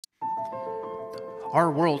Our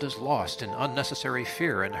world is lost in unnecessary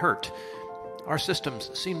fear and hurt. Our systems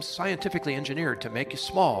seem scientifically engineered to make you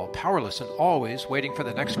small, powerless, and always waiting for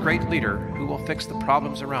the next great leader who will fix the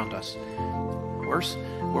problems around us. Worse,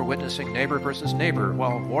 we're witnessing neighbor versus neighbor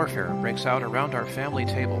while warfare breaks out around our family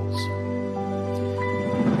tables.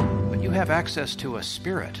 But you have access to a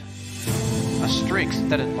spirit, a strength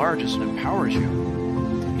that enlarges and empowers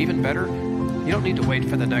you. Even better, you don't need to wait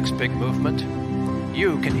for the next big movement.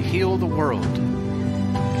 You can heal the world.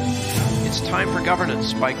 It's time for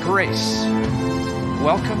governance by grace.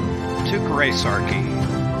 Welcome to Gracearchy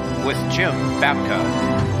with Jim Babka.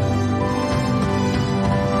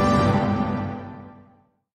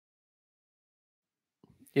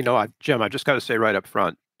 You know, Jim, I just got to say right up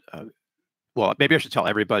front, well, maybe I should tell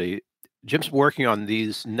everybody, Jim's working on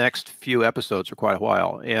these next few episodes for quite a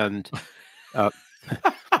while, and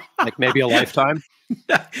like maybe a lifetime.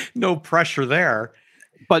 No pressure there.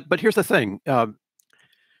 But here's the thing.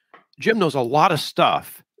 Jim knows a lot of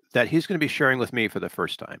stuff that he's going to be sharing with me for the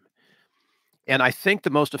first time. And I think the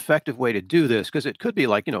most effective way to do this, because it could be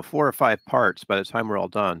like, 4 or 5 parts by the time we're all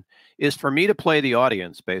done, is for me to play the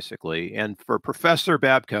audience, basically, and for Professor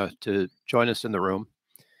Babka to join us in the room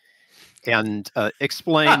and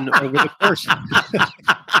explain over the course.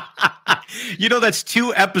 That's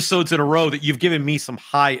 2 episodes in a row that you've given me some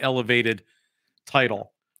high elevated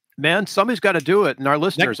title. Man, somebody's got to do it, and our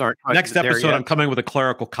listeners aren't. Next episode, I'm coming with a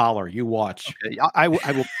clerical collar. You watch. Okay, I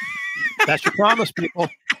will. That's your promise, people.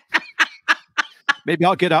 Maybe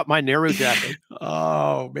I'll get out my Nehru jacket.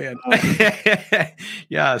 Oh man,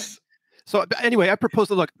 yes. So anyway, I propose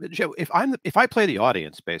to look. If I play the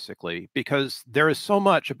audience, basically, because there is so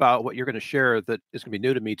much about what you're going to share that is going to be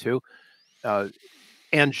new to me too,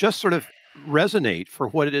 and just sort of resonate for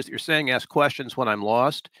what it is that you're saying. Ask questions when I'm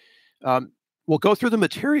lost. We'll go through the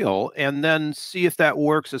material and then see if that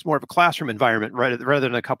works as more of a classroom environment, rather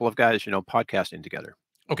than a couple of guys, podcasting together.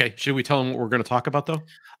 Okay. Should we tell them what we're going to talk about, though?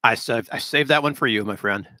 I saved that one for you, my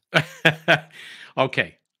friend.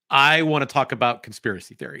 Okay. I want to talk about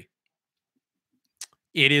conspiracy theory.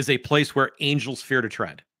 It is a place where angels fear to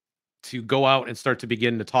tread. To go out and start to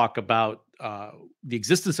begin to talk about the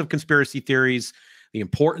existence of conspiracy theories, the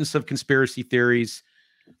importance of conspiracy theories,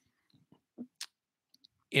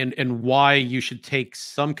 and why you should take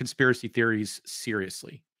some conspiracy theories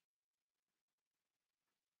seriously.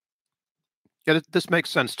 Yeah, this makes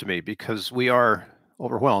sense to me because we are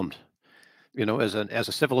overwhelmed, as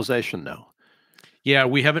a civilization now. Yeah,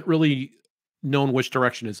 we haven't really known which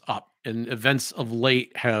direction is up, and events of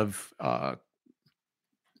late have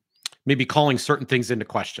maybe calling certain things into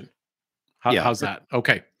question. How's that?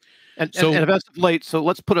 Okay, and events of late. So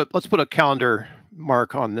let's put a calendar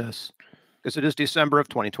mark on this, because it is December of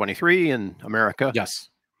 2023 in America. Yes.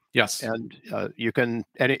 And you can,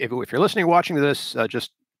 if you're listening, watching this, just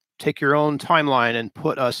take your own timeline and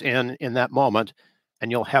put us in that moment, and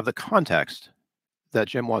you'll have the context that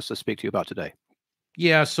Jim wants to speak to you about today.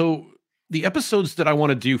 Yeah. So the episodes that I want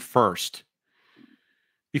to do first,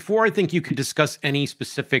 before I think you can discuss any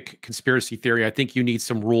specific conspiracy theory, I think you need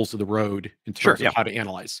some rules of the road in terms of how to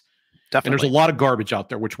analyze. Definitely. And there's a lot of garbage out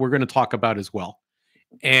there, which we're going to talk about as well.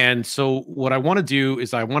 And so what I want to do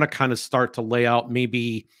is I want to kind of start to lay out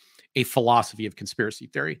maybe a philosophy of conspiracy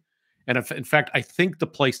theory. And in fact, I think the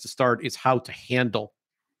place to start is how to handle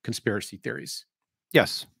conspiracy theories.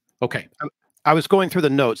 Yes. Okay. I was going through the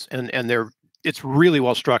notes, and it's really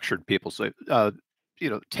well structured, people. So,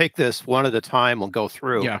 take this one at a time. We'll go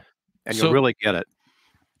through, and you'll really get it.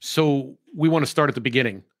 So we want to start at the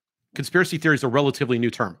beginning. Conspiracy theory is a relatively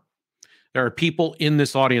new term. There are people in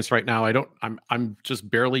this audience right now. I'm just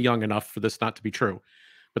barely young enough for this not to be true,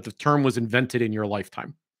 but the term was invented in your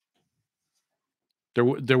lifetime.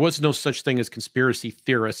 There was no such thing as conspiracy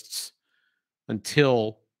theorists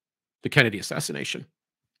until the Kennedy assassination.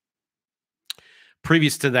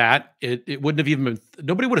 Previous to that, it wouldn't have even been,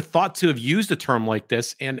 nobody would have thought to have used a term like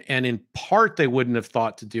this. And in part, they wouldn't have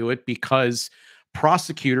thought to do it because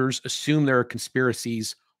prosecutors assume there are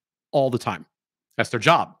conspiracies all the time. That's their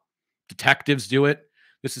job. Detectives do it.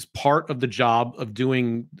 This is part of the job of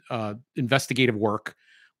doing investigative work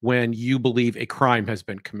when you believe a crime has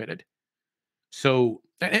been committed. So,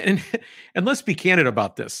 and let's be candid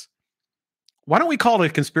about this. Why don't we call it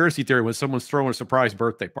a conspiracy theory when someone's throwing a surprise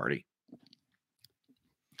birthday party?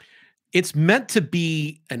 It's meant to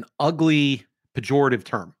be an ugly, pejorative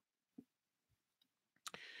term.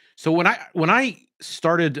 So when I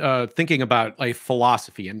started thinking about a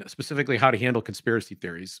philosophy and specifically how to handle conspiracy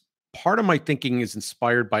theories, part of my thinking is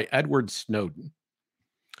inspired by Edward Snowden.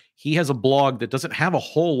 He has a blog that doesn't have a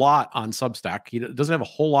whole lot on Substack. He doesn't have a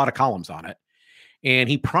whole lot of columns on it. And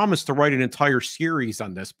he promised to write an entire series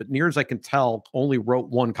on this, but near as I can tell, only wrote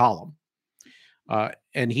one column.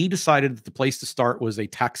 And he decided that the place to start was a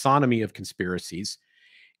taxonomy of conspiracies.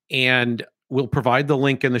 And we'll provide the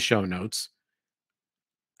link in the show notes.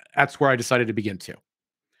 That's where I decided to begin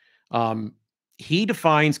to. He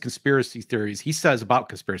defines conspiracy theories. He says about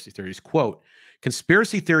conspiracy theories, quote,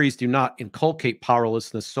 conspiracy theories do not inculcate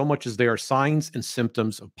powerlessness so much as they are signs and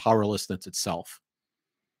symptoms of powerlessness itself.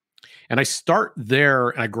 And I start there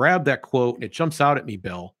and I grab that quote and it jumps out at me,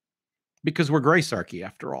 Bill, because we're Gracearchy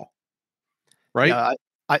after all. Right? Yeah,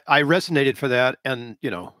 I resonated for that. And, you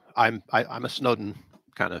know, I'm a Snowden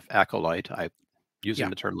kind of acolyte. I using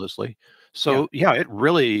the term loosely. So yeah, it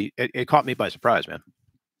really it caught me by surprise, man.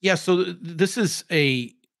 Yeah. So this is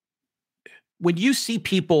when you see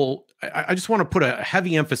people, I just want to put a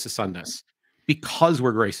heavy emphasis on this because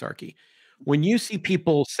we're Gracearchy. When you see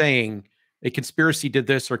people saying a conspiracy did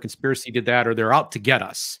this or a conspiracy did that, or they're out to get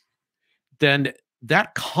us, then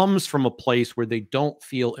that comes from a place where they don't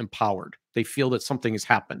feel empowered. They feel that something has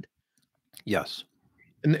happened. Yes.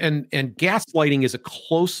 And gaslighting is a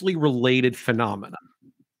closely related phenomenon.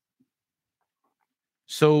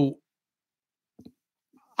 So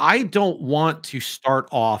I don't want to start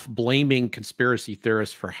off blaming conspiracy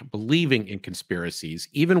theorists for believing in conspiracies,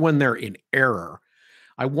 even when they're in error.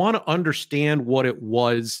 I want to understand what it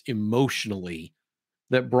was emotionally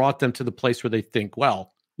that brought them to the place where they think,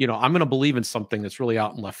 well, you know, I'm going to believe in something that's really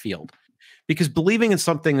out in left field. Because believing in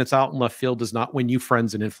something that's out in left field does not win you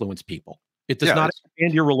friends and influence people. It does not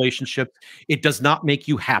expand your relationship. It does not make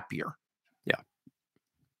you happier. Yeah.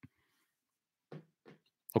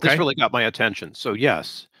 Okay. This really got my attention. So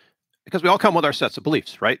yes, because we all come with our sets of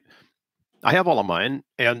beliefs, right? I have all of mine,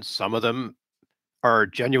 and some of them are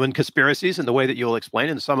genuine conspiracies in the way that you'll explain,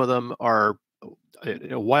 and some of them are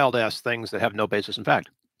wild ass things that have no basis in fact.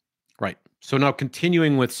 Right. So now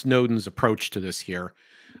continuing with Snowden's approach to this here,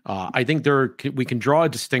 I think we can draw a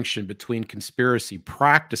distinction between conspiracy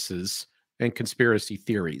practices and conspiracy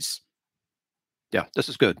theories. Yeah, this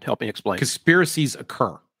is good. Help me explain. Conspiracies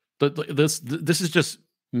occur. This is just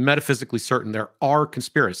metaphysically certain. There are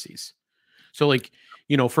conspiracies. So, like,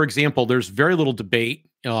 you know, for example, there's very little debate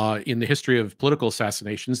in the history of political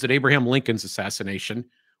assassinations that Abraham Lincoln's assassination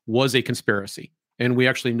was a conspiracy. And we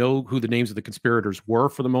actually know who the names of the conspirators were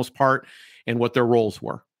for the most part and what their roles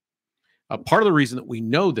were. Part of the reason that we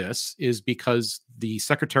know this is because the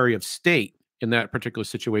Secretary of State in that particular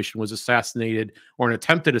situation was assassinated, or an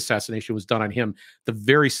attempted assassination was done on him the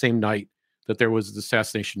very same night that there was the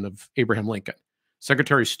assassination of Abraham Lincoln.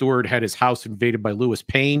 Secretary Stewart had his house invaded by Lewis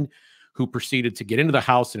Payne, who proceeded to get into the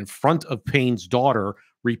house and in front of Payne's daughter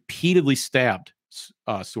repeatedly stabbed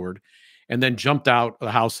Stewart, and then jumped out of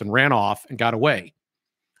the house and ran off and got away.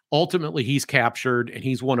 Ultimately, he's captured, and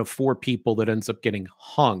he's one of 4 people that ends up getting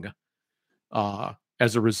hung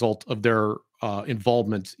as a result of their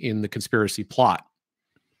involvement in the conspiracy plot.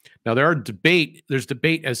 Now, there's debate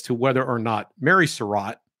as to whether or not Mary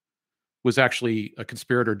Surratt was actually a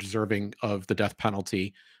conspirator deserving of the death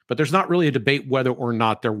penalty, but there's not really a debate whether or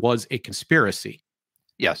not there was a conspiracy.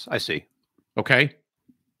 Yes, I see. Okay.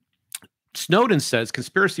 Snowden says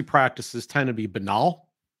conspiracy practices tend to be banal.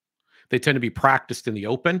 They tend to be practiced in the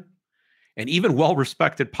open. And even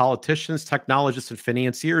well-respected politicians, technologists, and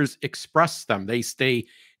financiers express them. They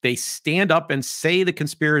stand up and say the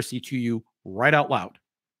conspiracy to you right out loud.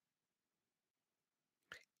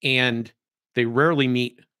 And they rarely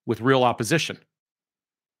meet with real opposition.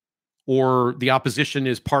 Or the opposition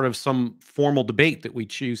is part of some formal debate that we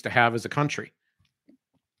choose to have as a country.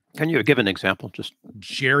 Can you give an example? Just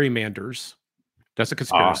gerrymanders. That's a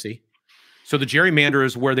conspiracy. So the gerrymander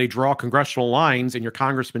is where they draw congressional lines and your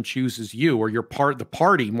congressman chooses you, or the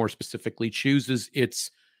party more specifically chooses it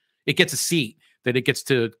gets a seat that it gets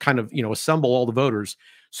to kind of, you know, assemble all the voters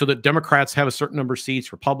so that Democrats have a certain number of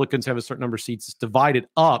seats, Republicans have a certain number of seats. It's divided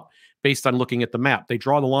up based on looking at the map. They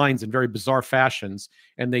draw the lines in very bizarre fashions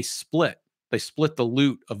and they split the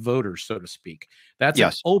loot of voters, so to speak. That's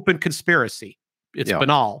an open conspiracy. It's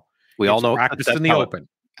banal. We all know practiced in the open.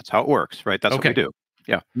 That's how it works, right? That's what we do.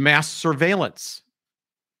 Yeah. Mass surveillance.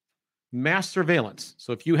 Mass surveillance.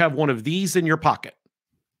 So if you have one of these in your pocket,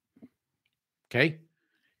 okay,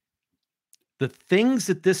 the things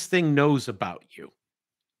that this thing knows about you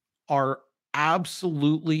are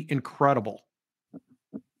absolutely incredible.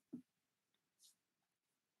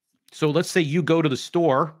 So let's say you go to the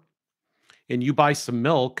store and you buy some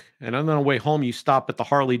milk, and on the way home, you stop at the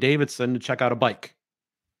Harley Davidson to check out a bike.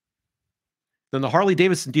 Then the Harley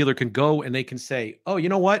Davidson dealer can go and they can say, oh, you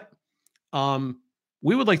know what?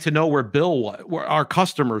 We would like to know where Bill was, where our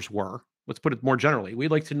customers were Let's put it more generally.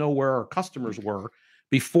 We'd like to know where our customers were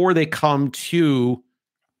before they come to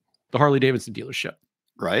the Harley Davidson dealership.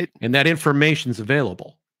 Right. And that information is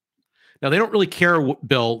available. Now, they don't really care,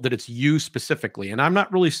 Bill, that it's you specifically. And I'm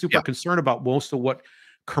not really super concerned about most of what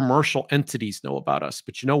commercial entities know about us.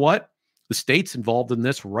 But you know what? The state's involved in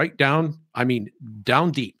this right down, I mean,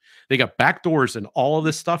 down deep. They got backdoors and all of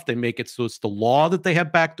this stuff. They make it so it's the law that they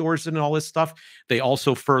have backdoors and all this stuff. They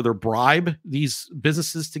also further bribe these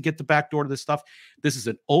businesses to get the backdoor to this stuff. This is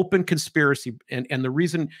an open conspiracy. And the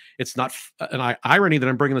reason it's not an irony that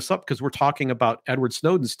I'm bringing this up, because we're talking about Edward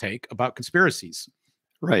Snowden's take about conspiracies.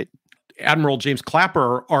 Right. Admiral James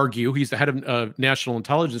Clapper argue, he's the head of national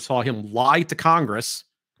intelligence, saw him lie to Congress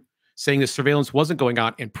saying the surveillance wasn't going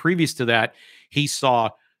on. And previous to that, he saw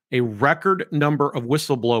a record number of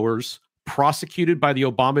whistleblowers prosecuted by the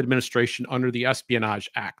Obama administration under the Espionage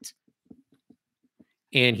Act.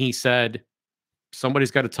 And he said,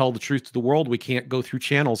 somebody's got to tell the truth to the world. We can't go through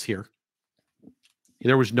channels here.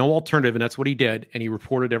 There was no alternative, and that's what he did. And he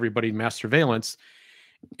reported everybody in mass surveillance.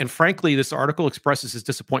 And frankly, this article expresses his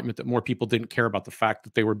disappointment that more people didn't care about the fact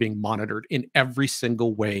that they were being monitored in every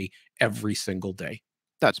single way, every single day.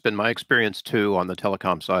 That's been my experience too on the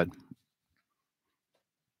telecom side.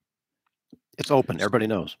 It's open. Everybody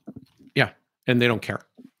knows. Yeah. And they don't care.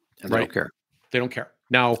 And they don't care. They don't care.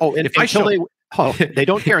 Now, if I show they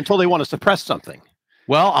don't care until they want to suppress something.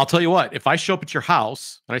 Well, I'll tell you what, if I show up at your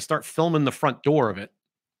house and I start filming the front door of it,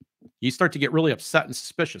 you start to get really upset and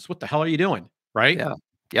suspicious. What the hell are you doing? Right? Yeah.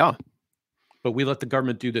 Yeah. But we let the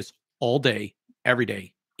government do this all day, every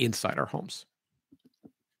day inside our homes.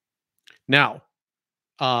 Now,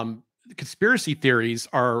 conspiracy theories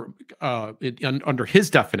are, under his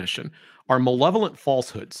definition, are malevolent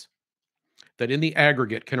falsehoods that in the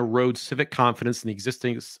aggregate can erode civic confidence in the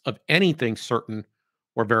existence of anything certain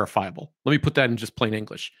or verifiable. Let me put that in just plain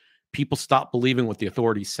English. People stop believing what the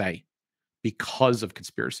authorities say because of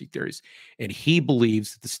conspiracy theories. And he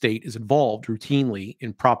believes that the state is involved routinely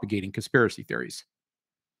in propagating conspiracy theories.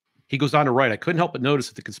 He goes on to write, I couldn't help but notice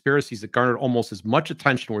that the conspiracies that garnered almost as much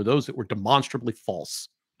attention were those that were demonstrably false.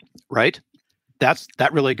 Right? That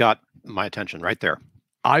really got my attention right there.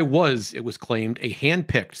 It was claimed, a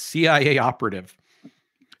hand-picked CIA operative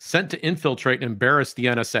sent to infiltrate and embarrass the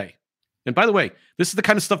NSA. And by the way, this is the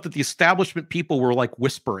kind of stuff that the establishment people were like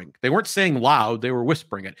whispering. They weren't saying loud, they were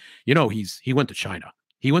whispering it. You know, he went to China.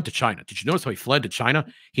 He went to China. Did you notice how he fled to China?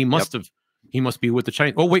 He must be with the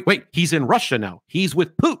Chinese. Oh, wait, he's in Russia now. He's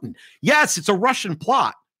with Putin. Yes, it's a Russian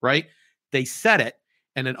plot, right? They said it.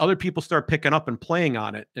 And then other people start picking up and playing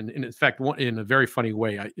on it. And in fact, in a very funny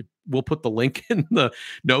way, we'll put the link in the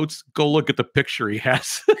notes. Go look at the picture he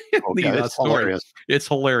has in the story. Hilarious. It's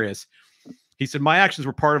hilarious. He said, my actions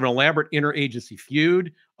were part of an elaborate interagency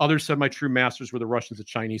feud. Others said my true masters were the Russians and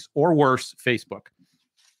Chinese, or worse, Facebook.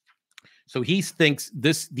 So he thinks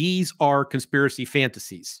these are conspiracy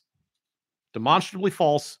fantasies. Demonstrably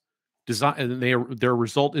false, and their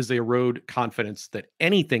result is they erode confidence that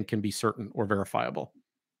anything can be certain or verifiable.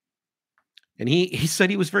 And he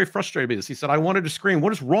said he was very frustrated by this. He said, I wanted to scream,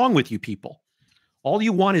 what is wrong with you people? All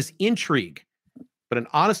you want is intrigue. But an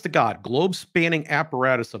honest-to-God, globe-spanning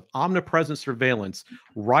apparatus of omnipresent surveillance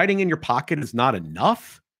riding in your pocket is not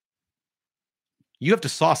enough? You have to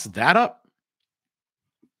sauce that up?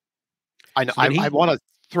 I know. I want to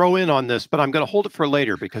throw in on this, but I'm going to hold it for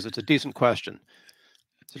later because it's a decent question.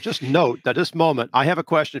 So just note that this moment, I have a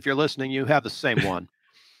question. If you're listening, you have the same one.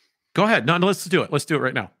 Go ahead. No, let's do it. Let's do it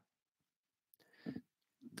right now.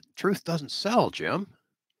 Truth doesn't sell, Jim.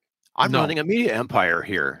 I'm running a media empire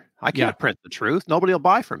here. I can't print the truth. Nobody will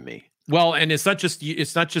buy from me. Well, and it's not just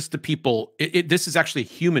the people. This is actually a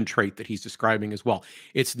human trait that he's describing as well.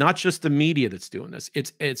 It's not just the media that's doing this.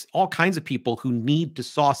 It's all kinds of people who need to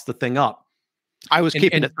sauce the thing up. I was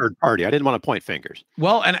keeping it third party. I didn't want to point fingers.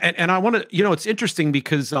 Well, and I want to, it's interesting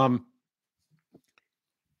because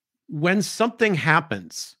when something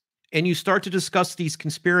happens and you start to discuss these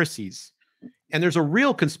conspiracies, and there's a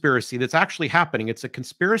real conspiracy that's actually happening. It's a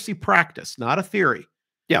conspiracy practice, not a theory.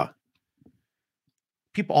 Yeah.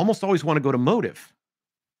 People almost always want to go to motive.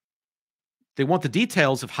 They want the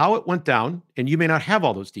details of how it went down, and you may not have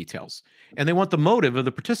all those details. And they want the motive of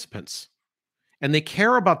the participants. And they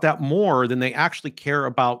care about that more than they actually care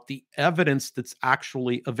about the evidence that's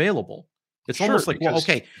actually available. It's almost like, well,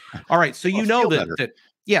 okay, all right. So you know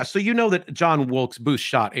so you know that John Wilkes Booth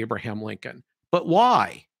shot Abraham Lincoln, but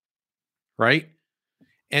why? Right?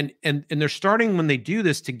 And they're starting when they do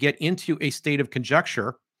this to get into a state of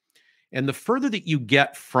conjecture. And the further that you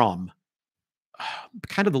get from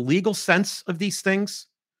kind of the legal sense of these things,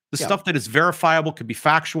 the stuff that is verifiable, could be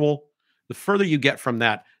factual, the further you get from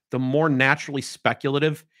that, the more naturally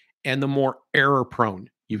speculative and the more error prone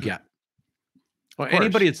you get. Well,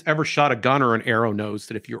 anybody that's ever shot a gun or an arrow knows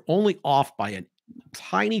that if you're only off by a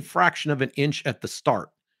tiny fraction of an inch at the start,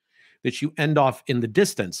 that you end off in the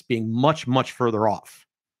distance being much, much further off.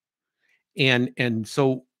 And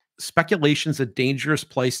so speculation's a dangerous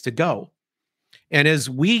place to go. And as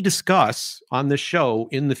we discuss on this show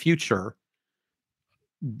in the future,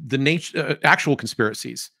 the actual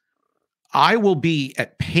conspiracies, I will be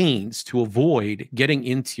at pains to avoid getting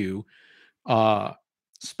into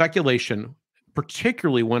speculation,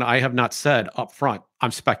 particularly when I have not said up front,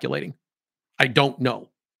 I'm speculating. I don't know.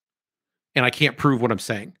 And I can't prove what I'm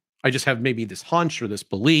saying. I just have maybe this hunch or this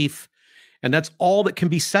belief. And that's all that can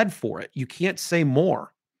be said for it. You can't say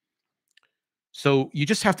more. So you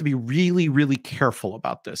just have to be really, really careful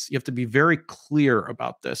about this. You have to be very clear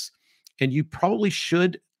about this. And you probably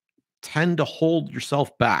should tend to hold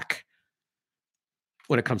yourself back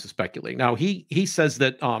when it comes to speculating. Now, he says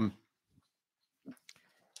that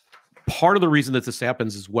part of the reason that this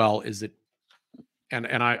happens as well is that, and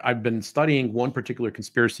I've been studying one particular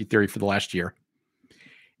conspiracy theory for the last year.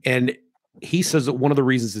 And he says that one of the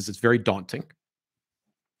reasons is it's very daunting.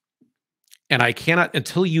 And I cannot,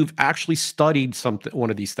 until you've actually studied one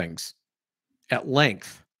of these things at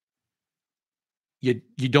length, you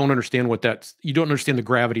don't understand you don't understand the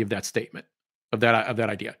gravity of that statement, of that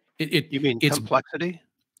idea. You mean it's complexity?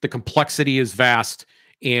 The complexity is vast,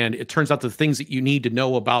 and it turns out the things that you need to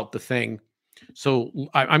know about the thing. So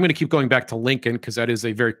I'm going to keep going back to Lincoln because that is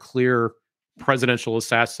a very clear presidential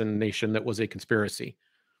assassination that was a conspiracy.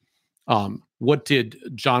 What did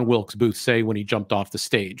John Wilkes Booth say when he jumped off the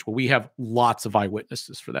stage? Well, we have lots of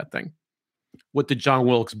eyewitnesses for that thing. What did John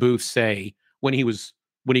Wilkes Booth say when he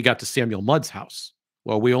got to Samuel Mudd's house?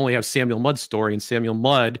 Well, we only have Samuel Mudd's story, and Samuel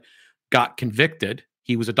Mudd got convicted.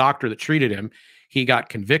 He was a doctor that treated him. He got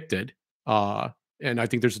convicted. And I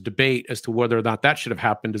think there's a debate as to whether or not that should have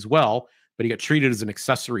happened as well, but he got treated as an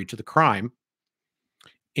accessory to the crime.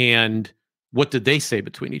 And what did they say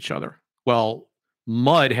between each other? Well,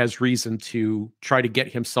 Mudd has reason to try to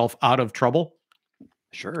get himself out of trouble.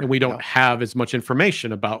 Sure. And we don't have as much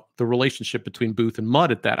information about the relationship between Booth and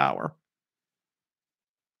Mudd at that hour.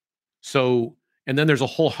 So, and then there's a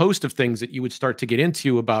whole host of things that you would start to get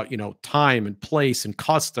into about, time and place and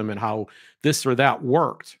custom and how this or that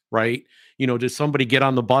worked, right? Did somebody get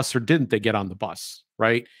on the bus or didn't they get on the bus,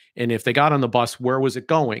 right? And if they got on the bus, where was it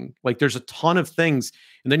going? Like, there's a ton of things.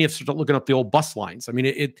 And then you have to start looking up the old bus lines. I mean,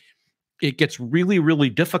 it gets really, really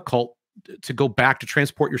difficult to go back to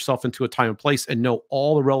transport yourself into a time and place and know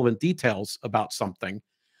all the relevant details about something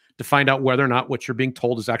to find out whether or not what you're being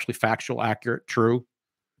told is actually factual, accurate, true,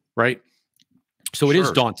 right? So it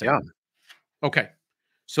is daunting. Yeah. Okay.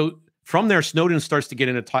 So from there, Snowden starts to get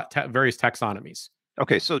into various taxonomies.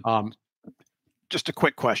 Okay. So just a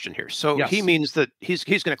quick question here. So yes. He means that he's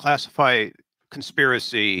going to classify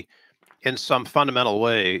conspiracy in some fundamental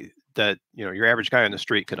way that your average guy on the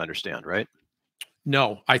street can understand, right?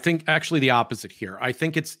 No, I think actually the opposite here. I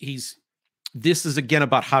think this is again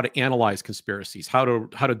about how to analyze conspiracies, how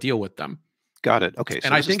to deal with them. Got it. Okay. So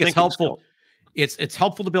and I think it's helpful. It's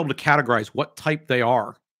helpful to be able to categorize what type they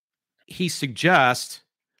are. He suggests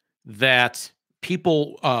that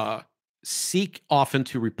people seek often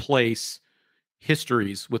to replace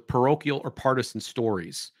histories with parochial or partisan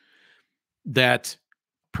stories that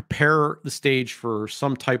prepare the stage for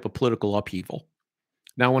some type of political upheaval.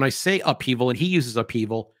 Now, when I say upheaval, and he uses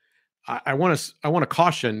upheaval, I want to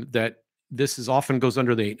caution that this often goes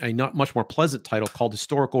under a not much more pleasant title called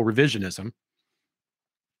historical revisionism.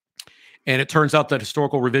 And it turns out that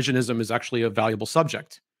historical revisionism is actually a valuable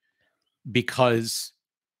subject because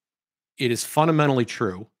it is fundamentally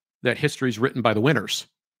true that history is written by the winners.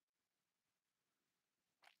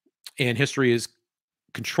 And history is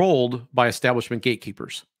controlled by establishment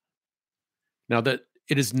gatekeepers. Now, that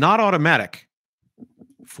it is not automatic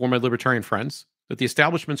for my libertarian friends that the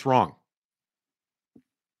establishment's wrong.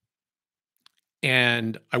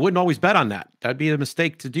 And I wouldn't always bet on that. That'd be a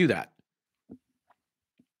mistake to do that.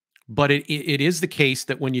 But it is the case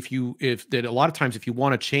that a lot of times if you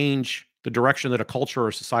want to change the direction that a culture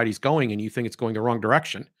or society is going and you think it's going the wrong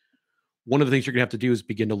direction, one of the things you're going to have to do is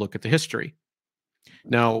begin to look at the history.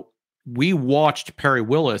 Now, we watched Perry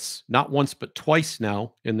Willis not once but twice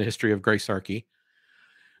now in the history of Gracearchy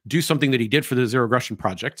do something that he did for the Zero Aggression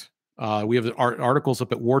Project. We have articles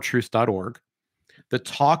up at wartruth.org that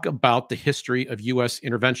talk about the history of U.S.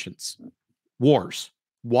 interventions, wars.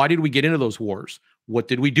 Why did we get into those wars? What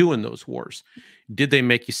did we do in those wars? Did they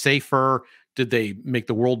make you safer? Did they make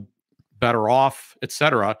the world better off,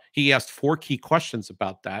 etc.? He asked 4 key questions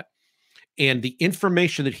about that. And the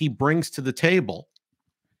information that he brings to the table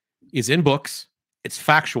is in books, it's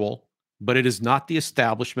factual, but it is not the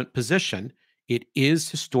establishment position. It is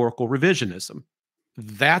historical revisionism.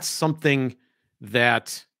 That's something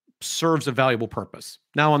that serves a valuable purpose.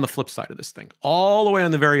 Now, on the flip side of this thing, all the way on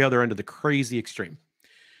the very other end of the crazy extreme,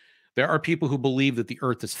 there are people who believe that the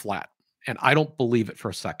earth is flat, and I don't believe it for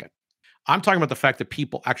a second. I'm talking about the fact that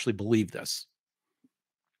people actually believe this.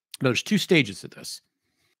 Now, there's two stages of this.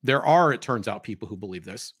 There are, it turns out, people who believe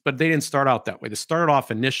this, but they didn't start out that way. They started off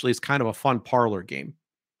initially as kind of a fun parlor game.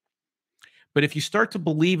 But if you start to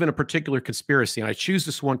believe in a particular conspiracy, and I choose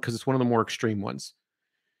this one because it's one of the more extreme ones.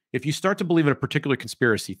 If you start to believe in a particular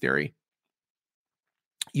conspiracy theory,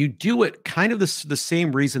 you do it kind of the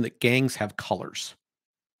same reason that gangs have colors.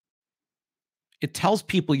 It tells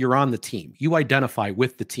people you're on the team. You identify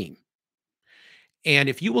with the team. And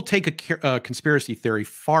if you will take a conspiracy theory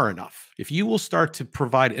far enough, if you will start to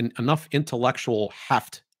provide enough intellectual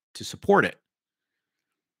heft to support it,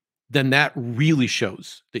 then that really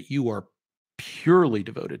shows that you are purely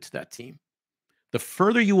devoted to that team. The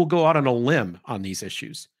further you will go out on a limb on these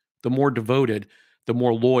issues, the more devoted, the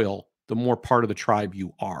more loyal, the more part of the tribe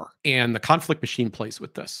you are. And the conflict machine plays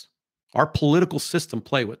with this. Our political system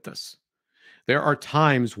play with this. There are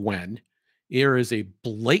times when there is a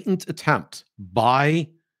blatant attempt by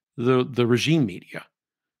the regime media,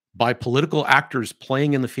 by political actors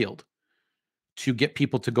playing in the field, to get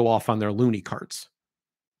people to go off on their loony carts.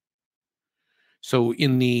 So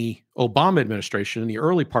in the Obama administration, in the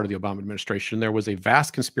early part of the Obama administration, there was a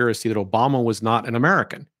vast conspiracy that Obama was not an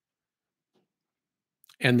American.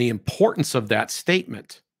 And the importance of that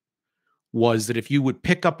statement was that if you would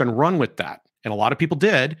pick up and run with that, and a lot of people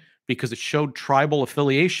did, because it showed tribal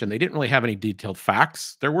affiliation. They didn't really have any detailed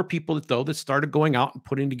facts. There were people that started going out and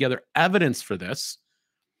putting together evidence for this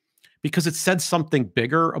because it said something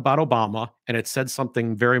bigger about Obama, and it said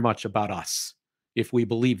something very much about us, if we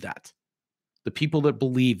believe that. The people that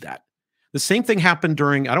believe that. The same thing happened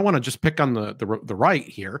during, I don't want to just pick on the right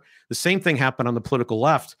here. The same thing happened on the political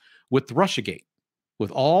left with Russiagate,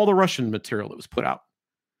 with all the Russian material that was put out.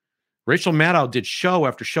 Rachel Maddow did show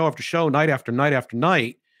after show after show, night after night after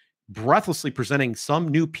night, breathlessly presenting some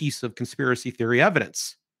new piece of conspiracy theory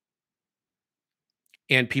evidence.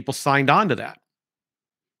 And people signed on to that.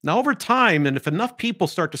 Now, over time, and if enough people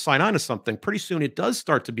start to sign on to something, pretty soon it does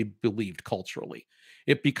start to be believed culturally.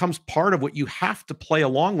 It becomes part of what you have to play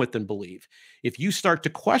along with and believe. If you start to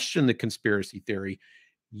question the conspiracy theory,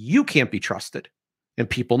 you can't be trusted. And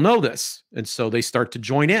people know this. And so they start to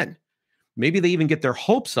join in. Maybe they even get their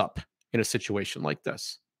hopes up in a situation like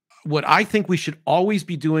this. What I think we should always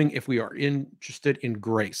be doing if we are interested in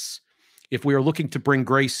grace, if we are looking to bring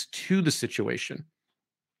grace to the situation,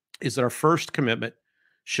 is that our first commitment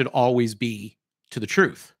should always be to the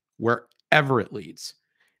truth, wherever it leads.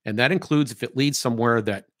 And that includes if it leads somewhere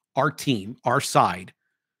that our team, our side,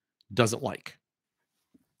 doesn't like.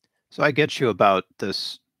 So I get you about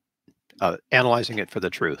this, analyzing it for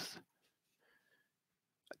the truth.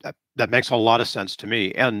 That makes a lot of sense to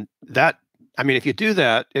me. And that, I mean, if you do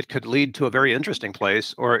that, it could lead to a very interesting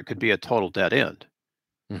place, or it could be a total dead end.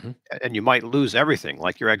 Mm-hmm. And you might lose everything,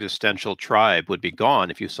 like your existential tribe would be gone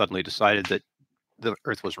if you suddenly decided that the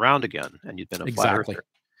earth was round again and you'd been a flat earther.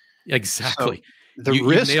 Exactly. So the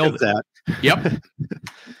risk of that. Yep.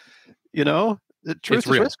 The truth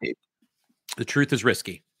is risky. The truth is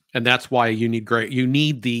risky. And that's why you need grace. You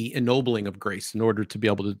need the ennobling of grace in order to be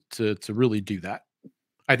able to really do that.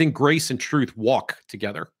 I think grace and truth walk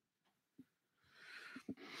together.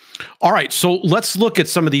 All right, so let's look at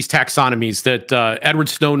some of these taxonomies that Edward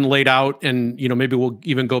Snowden laid out, and maybe we'll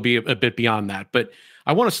even go a bit beyond that. But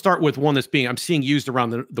I want to start with one I'm seeing used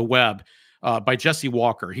around the web by Jesse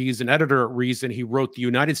Walker. He's an editor at Reason. He wrote The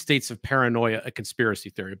United States of Paranoia, a Conspiracy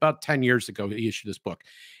Theory. About 10 years ago, he issued this book,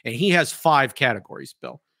 and he has 5 categories,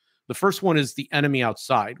 Bill. The first one is the enemy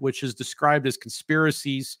outside, which is described as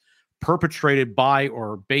conspiracies perpetrated by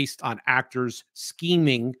or based on actors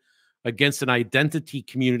scheming against an identity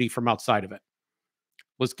community from outside of it.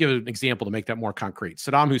 Let's give an example to make that more concrete.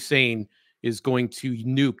 Saddam Hussein is going to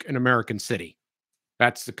nuke an American city.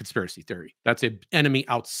 That's the conspiracy theory. That's an enemy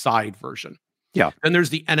outside version. Yeah. And there's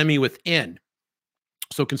the enemy within.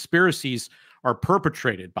 So conspiracies are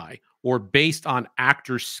perpetrated by or based on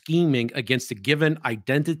actors scheming against a given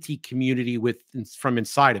identity community from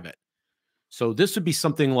inside of it. So this would be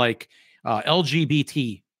something like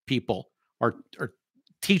LGBT people are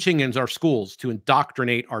teaching in our schools to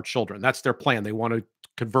indoctrinate our children. That's their plan. They want to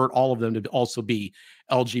convert all of them to also be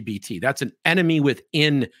LGBT. That's an enemy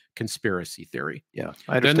within conspiracy theory. Yeah,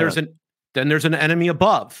 I understand. Then there's an enemy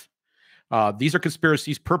above. These are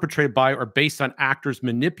conspiracies perpetrated by or based on actors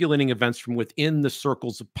manipulating events from within the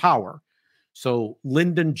circles of power. So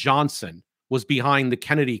Lyndon Johnson was behind the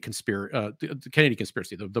Kennedy conspiracy,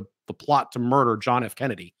 the plot to murder John F.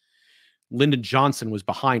 Kennedy. Lyndon Johnson was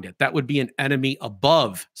behind it. That would be an enemy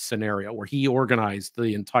above scenario where he organized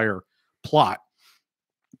the entire plot.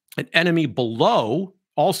 An enemy below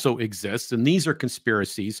also exists, and these are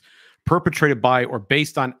conspiracies perpetrated by or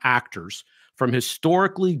based on actors from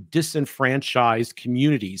historically disenfranchised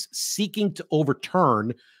communities seeking to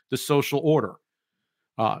overturn the social order.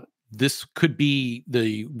 This could be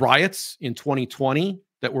the riots in 2020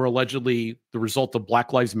 that were allegedly the result of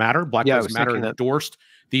Black Lives Matter. Black Lives Matter endorsed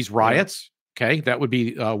these riots. Yeah. Okay, that would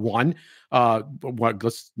be one.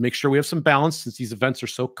 Let's make sure we have some balance since these events are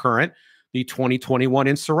so current. The 2021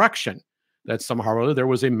 insurrection, that somehow or other there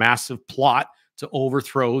was a massive plot to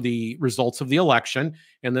overthrow the results of the election,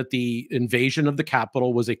 and that the invasion of the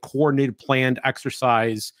Capitol was a coordinated, planned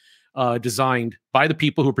exercise designed by the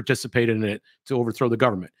people who participated in it to overthrow the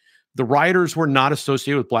government. The rioters were not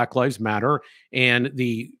associated with Black Lives Matter, and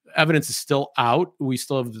the evidence is still out. We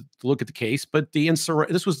still have to look at the case, but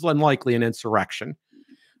this was unlikely an insurrection.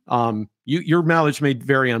 Your knowledge may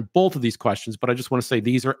vary on both of these questions, but I just want to say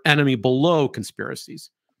these are enemy below conspiracies.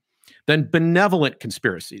 Then benevolent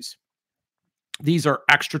conspiracies. These are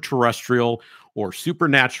extraterrestrial or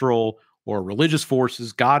supernatural or religious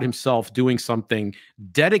forces, God himself doing something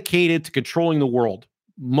dedicated to controlling the world,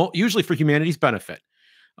 usually for humanity's benefit.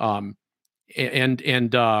 An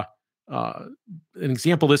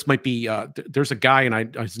example of this might be, there's a guy,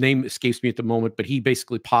 and his name escapes me at the moment, but he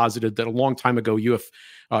basically posited that a long time ago,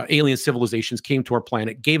 alien civilizations came to our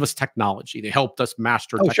planet, gave us technology. They helped us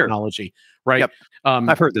master technology, right? Yep.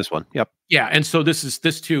 I've heard this one. Yep. Yeah, and so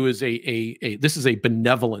this too is a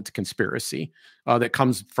benevolent conspiracy that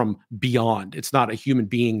comes from beyond. It's not a human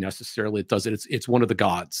being necessarily. It's one of the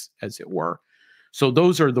gods, as it were. So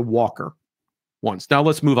those are the Walker ones. Now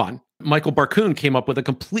let's move on. Michael Barkun came up with a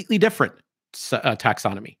completely different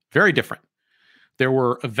taxonomy, very different. There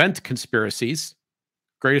were event conspiracies.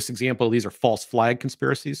 Greatest example of these are false flag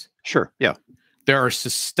conspiracies. Sure, yeah. There are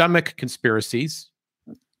systemic conspiracies.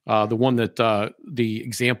 The one that the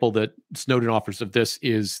example that Snowden offers of this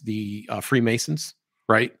is the Freemasons,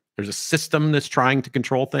 right? There's a system that's trying to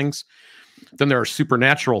control things. Then there are super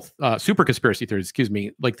conspiracy theories,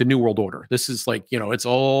 like the New World Order. This is like, it's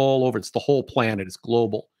all over. It's the whole planet. It's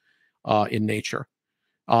global in nature.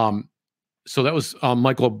 So that was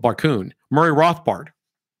Michael Barkun. Murray Rothbard.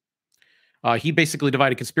 He basically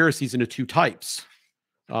divided conspiracies into two types.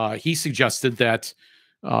 He suggested that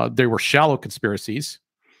they were shallow conspiracies.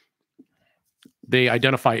 You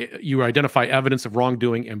identify evidence of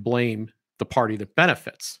wrongdoing and blame the party that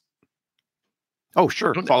benefits. Oh,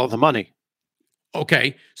 sure. Follow the money.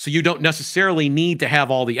 Okay, so you don't necessarily need to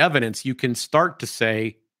have all the evidence. You can start to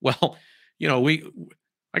say, well,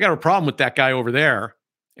 I got a problem with that guy over there,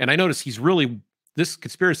 and I notice this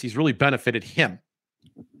conspiracy's really benefited him.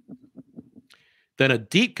 Then a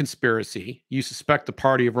deep conspiracy, you suspect the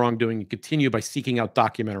party of wrongdoing and continue by seeking out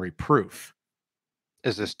documentary proof.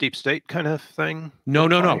 Is this deep state kind of thing?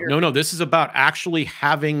 No. This is about actually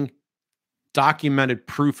having documented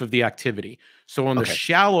proof of the activity. So on the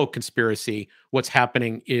shallow conspiracy, what's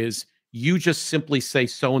happening is you just simply say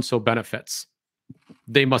so-and-so benefits.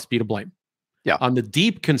 They must be to blame. Yeah. On the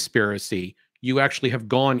deep conspiracy, you actually have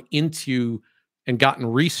gone into and gotten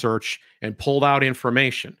research and pulled out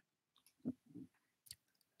information.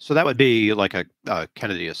 So that would be like a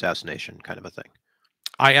Kennedy assassination kind of a thing.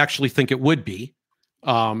 I actually think it would be,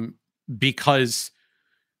 because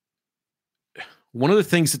one of the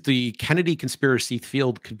things that the Kennedy conspiracy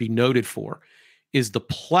field could be noted for is the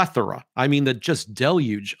plethora, the just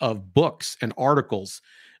deluge of books and articles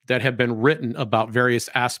that have been written about various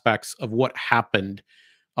aspects of what happened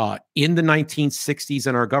in the 1960s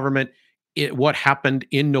in our government, what happened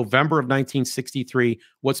in November of 1963,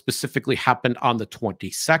 what specifically happened on the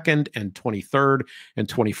 22nd and 23rd and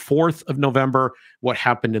 24th of November, what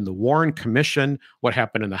happened in the Warren Commission, what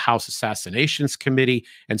happened in the House Assassinations Committee,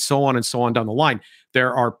 and so on down the line.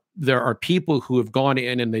 There are people who have gone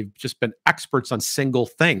in and they've just been experts on single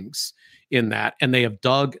things in that, and they have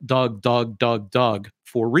dug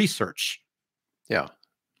for research. Yeah.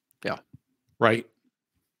 Right.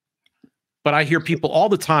 But I hear people all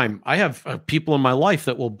the time. I have people in my life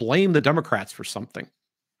that will blame the Democrats for something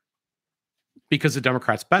because the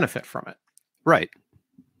Democrats benefit from it. Right.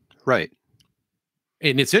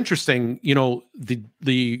 And it's interesting,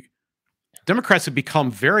 the Democrats have become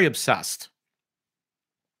very obsessed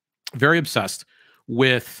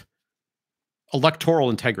with electoral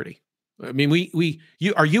integrity. I mean,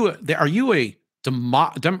 are you a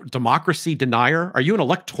democracy denier? Are you an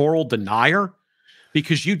electoral denier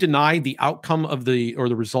because you denied the outcome of the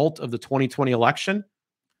result of the 2020 election?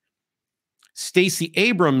 Stacey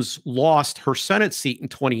Abrams lost her Senate seat in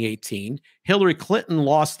 2018. Hillary Clinton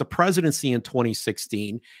lost the presidency in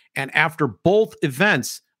 2016. And after both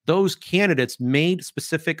events, those candidates made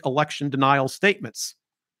specific election denial statements.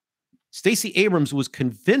 Stacey Abrams was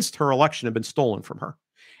convinced her election had been stolen from her,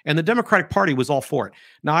 and the Democratic Party was all for it.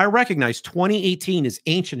 Now, I recognize 2018 is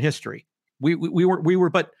ancient history. We weren't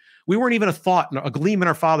even a thought, a gleam in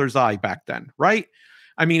our father's eye back then, right?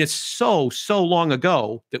 I mean, it's so long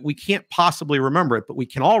ago that we can't possibly remember it, but we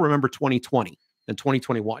can all remember 2020 and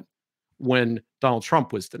 2021 when Donald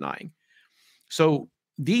Trump was denying. So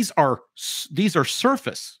these are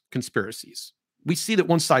surface conspiracies. We see that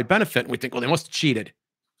one side benefit and we think, well, they must have cheated.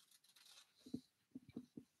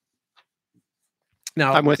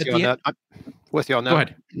 Now, I'm with you on that. I'm with you on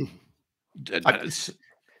that. Go ahead.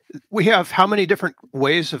 We have how many different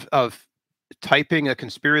ways of typing a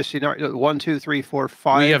conspiracy? 1, 2, 3, 4,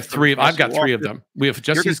 5. We have 3. I've got 3 of them. We have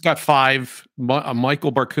Jesse's got 5.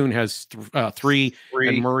 Michael Barkoon has 3,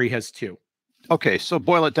 and Murray has 2. Okay, so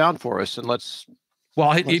boil it down for us, and let's.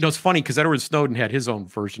 Well, it's funny because Edward Snowden had his own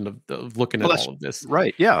version of looking at all of this.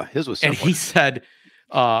 Right? Yeah, his was simpler. And he said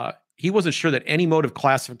he wasn't sure that any mode of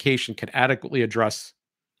classification could adequately address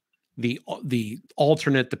the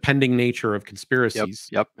alternate depending nature of conspiracies.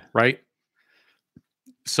 Yep. Right.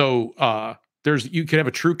 So you could have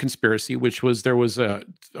a true conspiracy, which was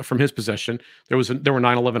from his possession, there were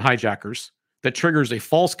 9/11 hijackers. That triggers a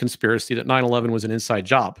false conspiracy that 9/11 was an inside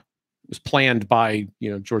job. It was planned by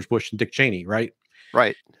George Bush and Dick Cheney, right?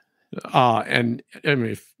 Right. And I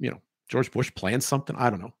mean, if George Bush planned something, I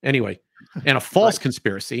don't know. Anyway, and a false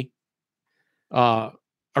conspiracy.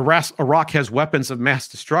 Iraq has weapons of mass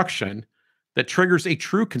destruction that triggers a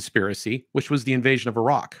true conspiracy, which was the invasion of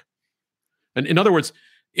Iraq. And in other words,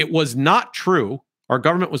 it was not true. Our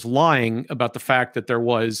government was lying about the fact that there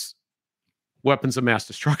was weapons of mass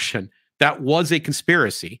destruction. That was a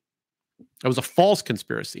conspiracy. That was a false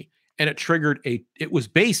conspiracy. And it was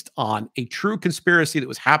based on a true conspiracy that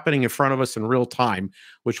was happening in front of us in real time,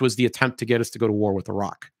 which was the attempt to get us to go to war with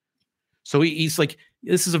Iraq. So he's like,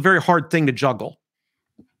 this is a very hard thing to juggle.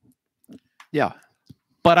 Yeah.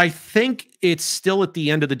 But I think it's still at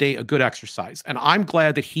the end of the day a good exercise. And I'm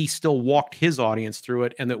glad that he still walked his audience through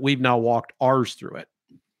it and that we've now walked ours through it.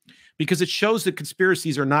 Because it shows that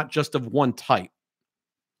conspiracies are not just of one type.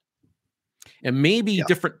 And maybe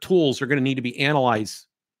different tools are going to need to be analyzed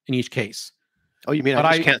in each case. Oh, you mean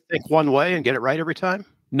I just can't think one way and get it right every time?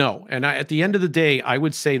 No. And at the end of the day, I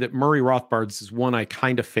would say that Murray Rothbard's is one I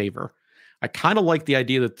kind of favor. I kind of like the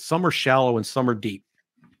idea that some are shallow and some are deep.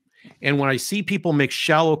 And when I see people make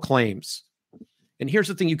shallow claims, and here's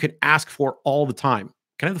the thing you can ask for all the time.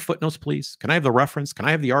 Can I have the footnotes, please? Can I have the reference? Can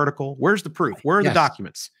I have the article? Where's the proof? Where are the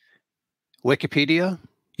documents? Wikipedia?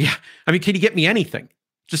 Yeah. I mean, can you get me anything?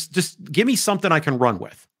 Just give me something I can run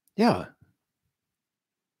with. Yeah.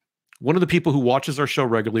 One of the people who watches our show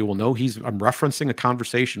regularly will know I'm referencing a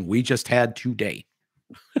conversation we just had today.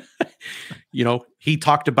 He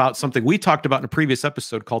talked about something we talked about in a previous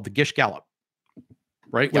episode called the Gish Gallop,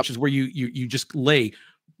 right? Which is where you just lay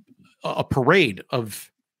a parade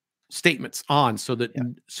of statements on so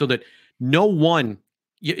that no one,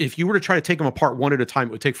 if you were to try to take them apart one at a time,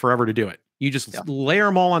 it would take forever to do it. You just layer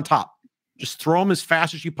them all on top. Just throw them as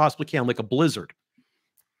fast as you possibly can, like a blizzard.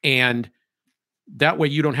 And that way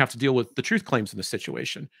you don't have to deal with the truth claims in the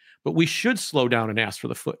situation. But we should slow down and ask for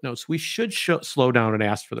the footnotes. We should slow down and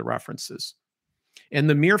ask for the references. And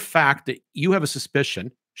the mere fact that you have a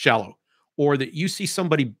suspicion, shallow, or that you see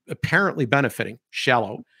somebody apparently benefiting,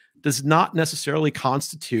 shallow, does not necessarily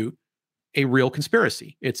constitute a real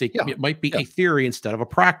conspiracy. It might be a theory instead of a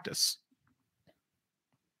practice.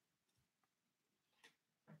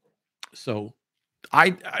 So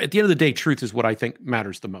at the end of the day, truth is what I think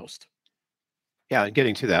matters the most. Yeah, and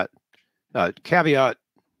getting to that caveat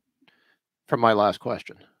from my last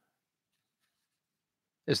question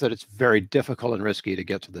is that it's very difficult and risky to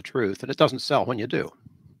get to the truth, and it doesn't sell when you do.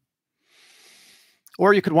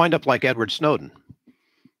 Or you could wind up like Edward Snowden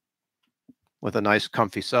with a nice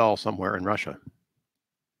comfy cell somewhere in Russia.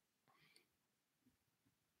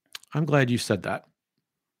 I'm glad you said that.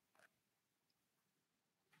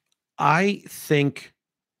 I think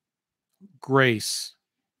grace.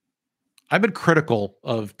 I've been critical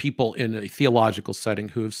of people in a theological setting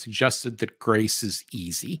who have suggested that grace is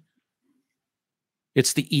easy.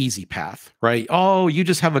 It's the easy path, right? Oh, you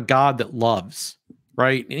just have a God that loves,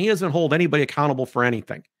 right? And he doesn't hold anybody accountable for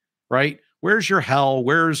anything, right? Where's your hell?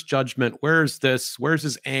 Where's judgment? Where's this? Where's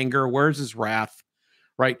his anger? Where's his wrath?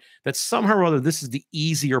 Right? That somehow or other, this is the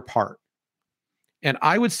easier part. And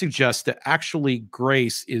I would suggest that actually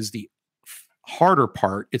grace is the harder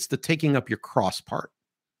part. It's the taking up your cross part.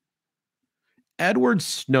 Edward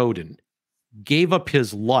Snowden gave up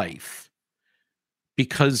his life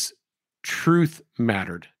because truth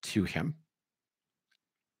mattered to him.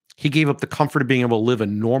 He gave up the comfort of being able to live a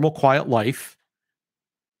normal, quiet life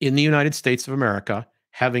in the United States of America,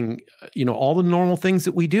 having, all the normal things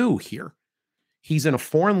that we do here. He's in a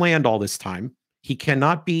foreign land all this time. He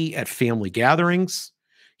cannot be at family gatherings.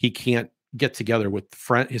 He can't get together with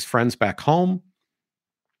his friends back home.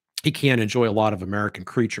 He can't enjoy a lot of American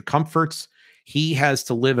creature comforts. He has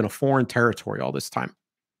to live in a foreign territory all this time.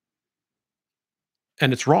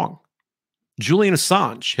 And it's wrong. Julian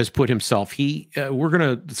Assange has put himself, we're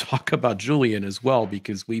going to talk about Julian as well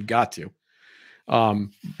because we've got to.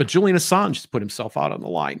 But Julian Assange has put himself out on the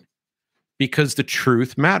line because the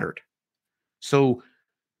truth mattered. So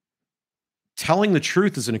telling the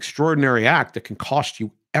truth is an extraordinary act that can cost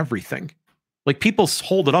you everything. Like people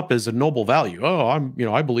hold it up as a noble value. Oh,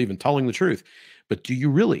 I believe in telling the truth. But do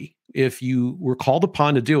you really? If you were called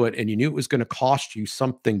upon to do it and you knew it was going to cost you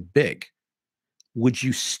something big, would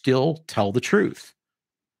you still tell the truth?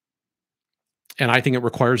 And I think it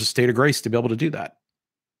requires a state of grace to be able to do that.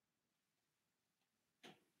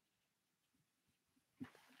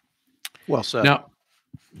 Well said. Now,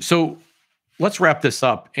 so let's wrap this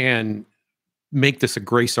up and make this a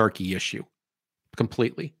Gracearchy issue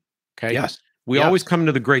completely. Okay. Yes. We always come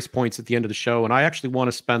to the grace points at the end of the show. And I actually want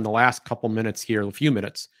to spend the last couple minutes here, a few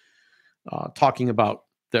minutes, talking about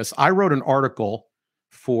this. I wrote an article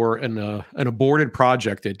for an aborted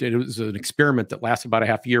project. It was an experiment that lasted about a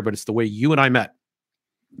half year, but it's the way you and I met,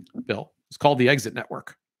 Bill. It's called the Exit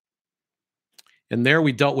Network. And there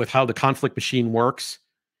we dealt with how the conflict machine works.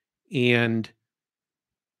 And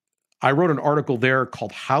I wrote an article there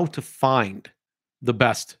called How to Find the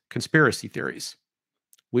Best Conspiracy Theories.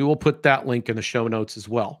 We will put that link in the show notes as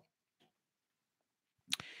well.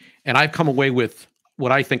 And I've come away with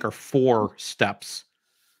what I think are 4 steps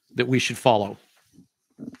that we should follow.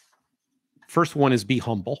 First one is be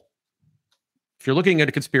humble. If you're looking at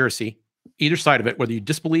a conspiracy, either side of it, whether you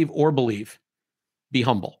disbelieve or believe, be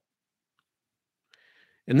humble.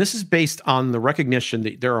 And this is based on the recognition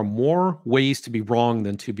that there are more ways to be wrong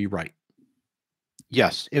than to be right.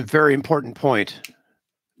 Yes, a very important point.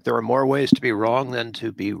 There are more ways to be wrong than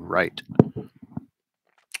to be right.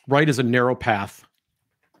 Right is a narrow path.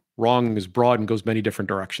 Wrong is broad and goes many different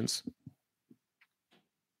directions.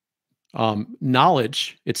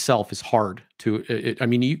 Knowledge itself is hard to,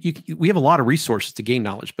 we have a lot of resources to gain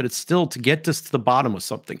knowledge, but it's still to get us to the bottom of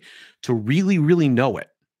something, to really, really know it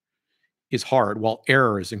is hard, while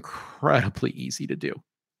error is incredibly easy to do. You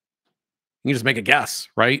can just make a guess,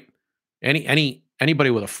 right?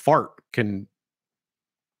 Anybody with a fart can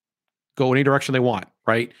go any direction they want,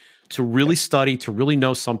 right? To really study, to really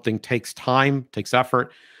know something takes time, takes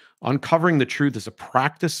effort. Uncovering the truth is a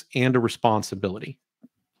practice and a responsibility.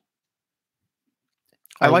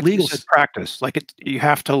 I like legal practice. Like you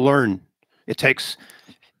have to learn. It takes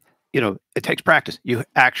practice. You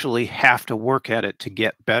actually have to work at it to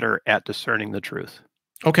get better at discerning the truth.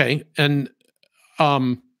 Okay, and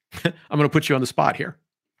I'm going to put you on the spot here.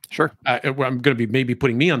 Sure. I'm going to be maybe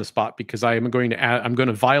putting me on the spot because I'm going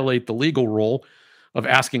to violate the legal rule of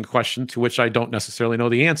asking a question to which I don't necessarily know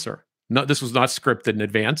the answer. No, this was not scripted in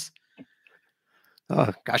advance.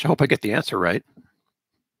 Oh, gosh, I hope I get the answer right.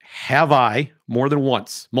 Have I, more than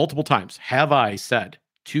once, multiple times, have I said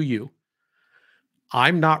to you,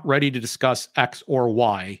 I'm not ready to discuss X or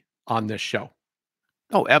Y on this show?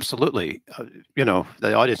 Oh, absolutely.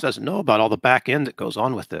 The audience doesn't know about all the back end that goes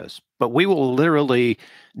on with this, but we will literally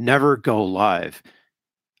never go live.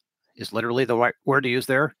 Is literally the right word to use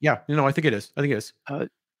there? Yeah, I think it is.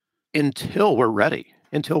 Until we're ready.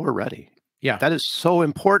 Until we're ready. Yeah. That is so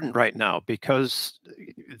important right now because,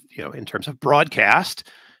 in terms of broadcast,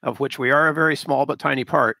 of which we are a very small but tiny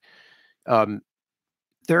part,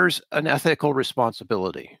 there's an ethical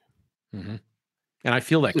responsibility. Mm-hmm. And I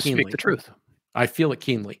feel that to keenly. Speak the truth. I feel it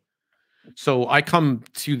keenly. So I come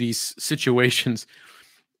to these situations,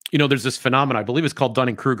 there's this phenomenon, I believe it's called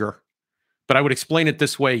Dunning-Kruger, but I would explain it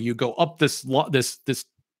this way. You go up this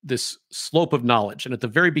slope of knowledge. And at the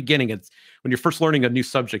very beginning, it's when you're first learning a new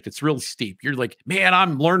subject, it's really steep. You're like, man,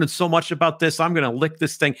 I'm learning so much about this. I'm going to lick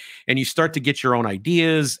this thing. And you start to get your own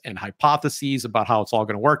ideas and hypotheses about how it's all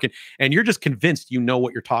going to work. And you're just convinced you know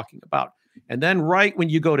what you're talking about. And then right when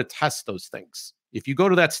you go to test those things, if you go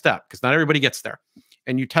to that step, because not everybody gets there,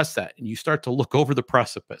 and you test that and you start to look over the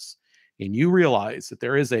precipice and you realize that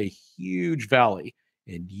there is a huge valley,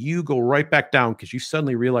 and you go right back down because you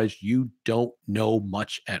suddenly realize you don't know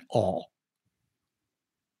much at all.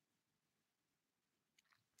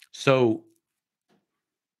 So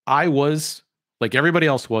I was, like everybody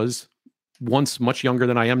else was, once much younger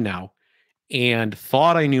than I am now, and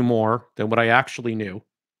thought I knew more than what I actually knew.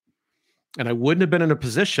 And I wouldn't have been in a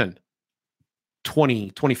position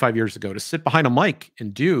 20, 25 years ago to sit behind a mic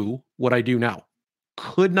and do what I do now.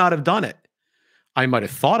 Could not have done it. I might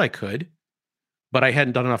have thought I could, but I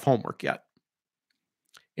hadn't done enough homework yet.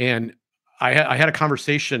 And I had a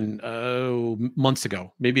conversation months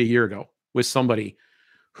ago, maybe a year ago, with somebody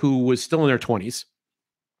who was still in their 20s.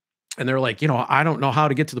 And they're like, I don't know how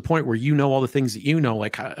to get to the point where you know all the things that you know.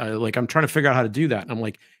 Like I'm trying to figure out how to do that. And I'm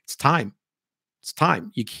like, it's time. It's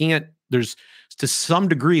time. You can't, there's to some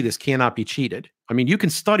degree, this cannot be cheated. I mean, you can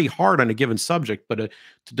study hard on a given subject, but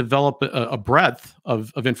to develop a breadth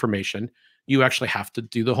of information, you actually have to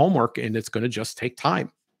do the homework, and it's going to just take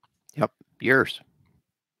time. Yep. Years.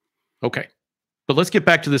 Okay. But let's get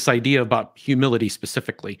back to this idea about humility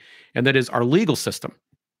specifically. And that is, our legal system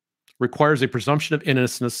requires a presumption of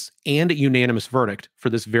innocence and a unanimous verdict for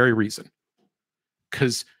this very reason.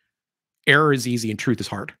 Because error is easy and truth is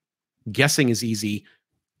hard. Guessing is easy.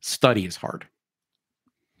 Study is hard.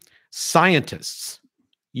 Scientists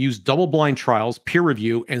use double-blind trials, peer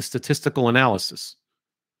review, and statistical analysis.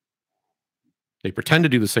 They pretend to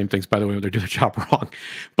do the same things, by the way, when they do their job wrong.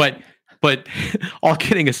 But all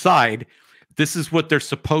kidding aside, this is what they're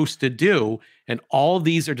supposed to do. And all of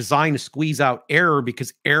these are designed to squeeze out error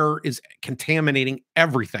because error is contaminating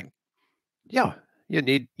everything. Yeah. You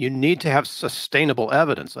need to have sustainable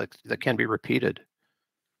evidence that can be repeated.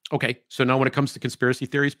 Okay. So now when it comes to conspiracy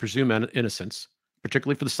theories, presume innocence,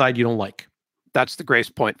 particularly for the side you don't like. That's the grace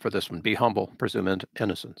point for this one. Be humble, presume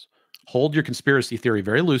innocence. Hold your conspiracy theory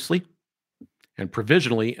very loosely and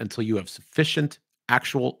provisionally until you have sufficient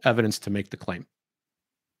actual evidence to make the claim.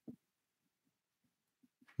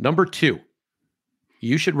 Number 2,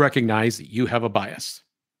 you should recognize that you have a bias.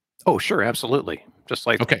 Oh, sure. Absolutely. Just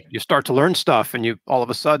like okay, you start to learn stuff and all of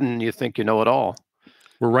a sudden you think you know it all.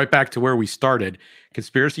 We're right back to where we started.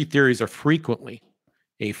 Conspiracy theories are frequently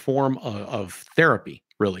a form of therapy,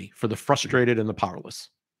 really, for the frustrated and the powerless.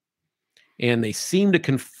 And they seem to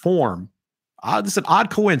conform, this is an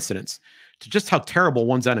odd coincidence, to just how terrible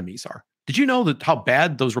one's enemies are. Did you know that how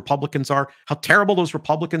bad those Republicans are? How terrible those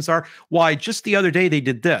Republicans are? Why, just the other day they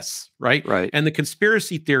did this, right? Right. And the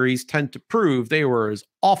conspiracy theories tend to prove they were as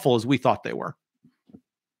awful as we thought they were.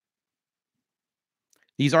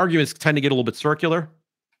 These arguments tend to get a little bit circular.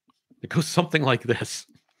 It goes something like this.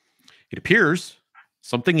 It appears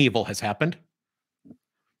something evil has happened,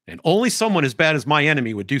 and only someone as bad as my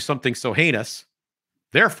enemy would do something so heinous.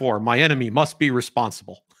 Therefore, my enemy must be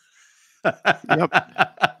responsible. Yep.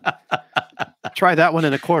 Try that one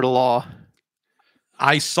in a court of law.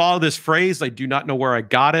 I saw this phrase. I do not know where I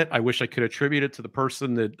got it. I wish I could attribute it to the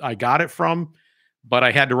person that I got it from, but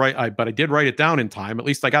I had to write. But I did write it down in time. At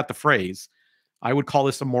least I got the phrase. I would call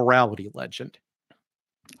this a morality legend.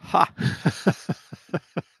 Ha.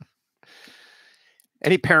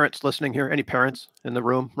 Any parents listening here? Any parents in the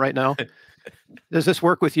room right now? Does this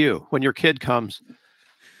work with you when your kid comes?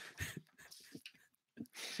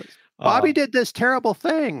 Bobby did this terrible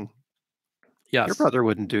thing. Yes. Your brother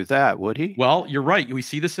wouldn't do that, would he? Well, you're right. We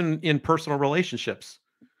see this in personal relationships.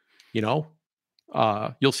 You'll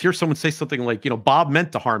hear someone say something like, Bob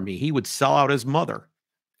meant to harm me. He would sell out his mother.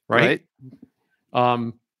 Right.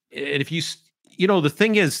 And if the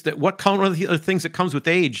thing is that one of the other things that comes with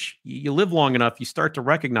age, you live long enough, you start to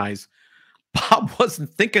recognize Bob wasn't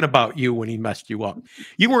thinking about you when he messed you up.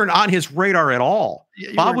 You weren't on his radar at all.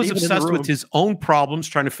 Bob was obsessed with his own problems,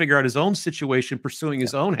 trying to figure out his own situation, pursuing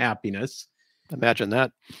his own happiness. Imagine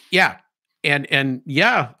that. Yeah. And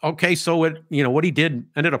yeah. Okay. So what he did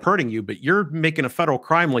ended up hurting you, but you're making a federal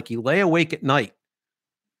crime like you lay awake at night.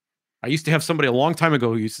 I used to have somebody a long time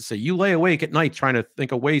ago who used to say, you lay awake at night trying to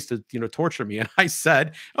think of ways to, torture me. And I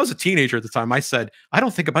said, I was a teenager at the time. I said, I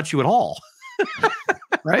don't think about you at all.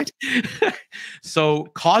 Right. So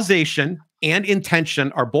causation and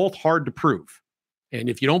intention are both hard to prove. And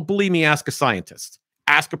if you don't believe me, ask a scientist,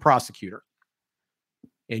 ask a prosecutor.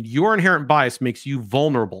 And your inherent bias makes you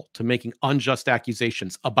vulnerable to making unjust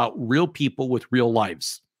accusations about real people with real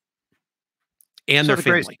lives and their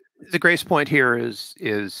family. The grace point here is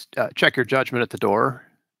check your judgment at the door.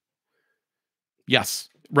 Yes.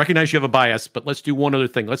 Recognize you have a bias, but let's do one other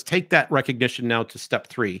thing. Let's take that recognition now to step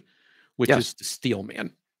 3, which is the steel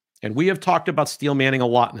man. And we have talked about steel manning a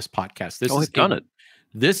lot in this podcast.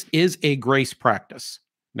 This is a grace practice.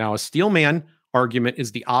 Now, a steel man argument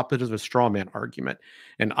is the opposite of a straw man argument.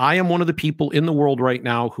 And I am one of the people in the world right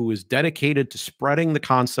now who is dedicated to spreading the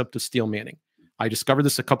concept of steel manning. I discovered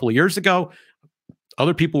this a couple of years ago.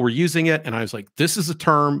 Other people were using it, and I was like, this is a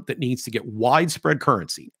term that needs to get widespread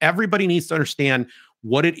currency. Everybody needs to understand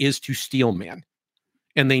what it is to steel man,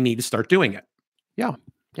 and they need to start doing it. Yeah.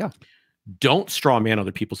 Yeah. Don't straw man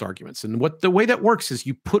other people's arguments. And the way that works is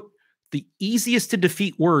you put the easiest to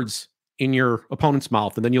defeat words in your opponent's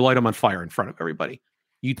mouth, and then you light them on fire in front of everybody.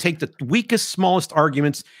 You take the weakest, smallest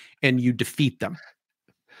arguments and you defeat them.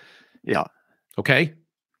 Yeah. Okay.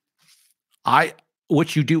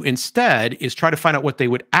 What you do instead is try to find out what they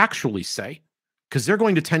would actually say, because they're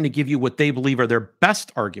going to tend to give you what they believe are their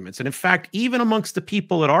best arguments. And in fact, even amongst the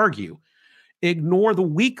people that argue, ignore the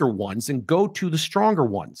weaker ones and go to the stronger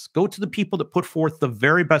ones. Go to the people that put forth the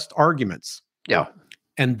very best arguments. Yeah.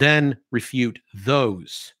 And then refute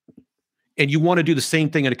those. And you want to do the same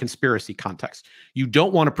thing in a conspiracy context. You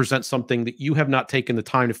don't want to present something that you have not taken the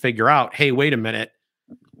time to figure out. Hey, wait a minute.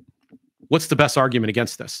 What's the best argument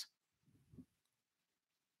against this?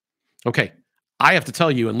 Okay. I have to tell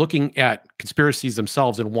you, in looking at conspiracies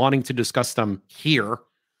themselves and wanting to discuss them here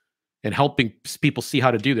and helping people see how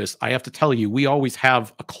to do this, I have to tell you, we always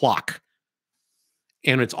have a clock.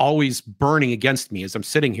 And it's always burning against me as I'm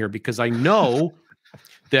sitting here, because I know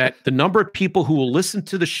that the number of people who will listen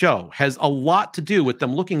to the show has a lot to do with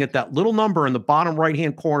them looking at that little number in the bottom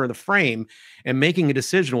right-hand corner of the frame and making a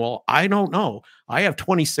decision. Well, I don't know. I have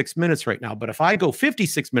 26 minutes right now, but if I go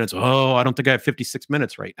 56 minutes, oh, I don't think I have 56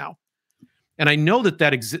 minutes right now. And I know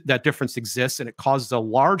that difference exists, and it causes a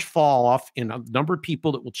large fall off in a number of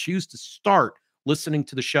people that will choose to start listening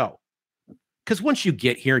to the show. Because once you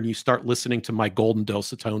get here and you start listening to my golden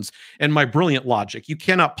dose of tones and my brilliant logic, you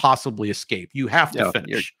cannot possibly escape. You have to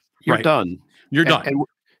finish. You're done. You're done.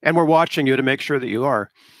 And we're watching you to make sure that you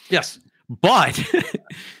are. Yes. But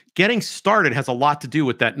getting started has a lot to do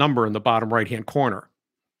with that number in the bottom right-hand corner.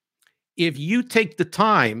 If you take the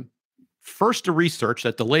time first to research,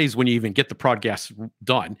 that delays when you even get the podcast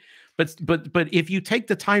done. But if you take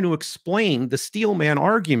the time to explain the steel man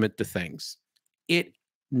argument to things, it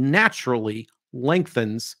naturally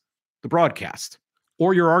lengthens the broadcast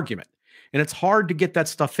or your argument. And it's hard to get that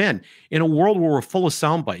stuff in a world where we're full of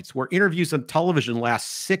sound bites, where interviews on television last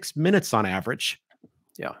 6 minutes on average.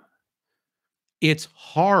 Yeah. It's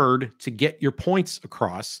hard to get your points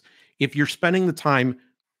across if you're spending the time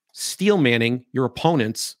steel manning your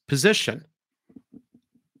opponent's position.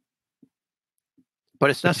 But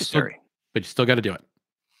it's necessary. But you still got to do it.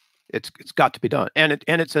 It's got to be done. And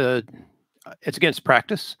it's against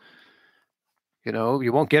practice. You know,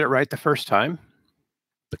 you won't get it right the first time,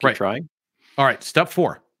 but keep trying. All right. Step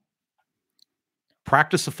 4.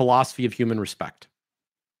 Practice a philosophy of human respect.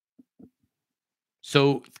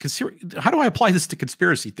 So how do I apply this to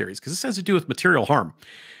conspiracy theories? Because this has to do with material harm.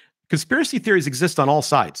 Conspiracy theories exist on all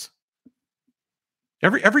sides.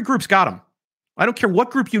 Every group's got them. I don't care what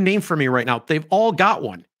group you name for me right now. They've all got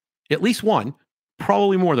one. At least one.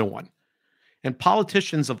 Probably more than one. And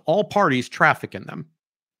politicians of all parties traffic in them.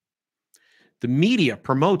 The media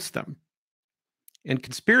promotes them. And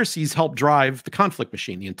conspiracies help drive the conflict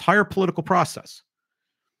machine, the entire political process.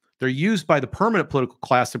 They're used by the permanent political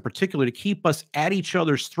class in particular to keep us at each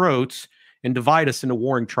other's throats and divide us into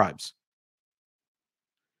warring tribes.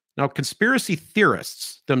 Now, conspiracy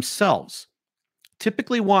theorists themselves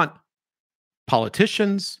typically want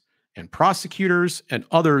politicians and prosecutors and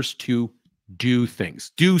others to do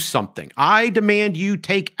things, do something. I demand you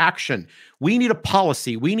take action. We need a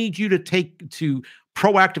policy. We need you to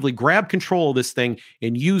proactively grab control of this thing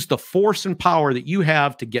and use the force and power that you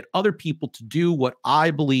have to get other people to do what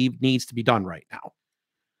I believe needs to be done right now.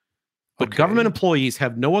 But government employees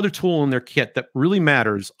have no other tool in their kit that really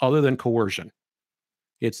matters other than coercion.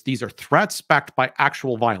 These are threats backed by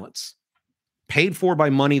actual violence, paid for by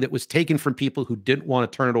money that was taken from people who didn't want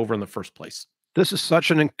to turn it over in the first place. This is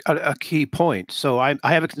such a key point. So I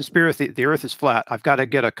have a conspiracy. The earth is flat. I've got to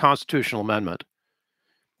get a constitutional amendment.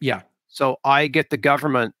 Yeah. So I get the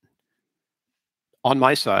government on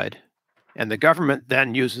my side, and the government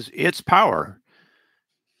then uses its power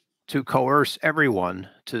to coerce everyone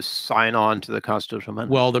to sign on to the constitutional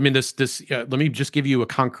amendment. Well, I mean, let me just give you a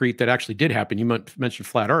concrete that actually did happen. You mentioned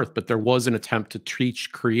flat earth, but there was an attempt to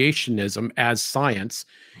teach creationism as science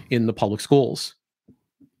in the public schools.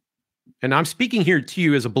 And I'm speaking here to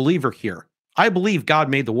you as a believer here. I believe God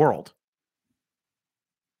made the world.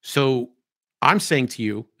 So I'm saying to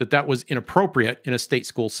you that was inappropriate in a state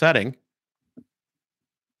school setting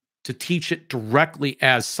to teach it directly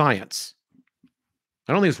as science.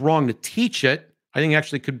 I don't think it's wrong to teach it, I think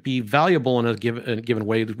actually could be valuable in a given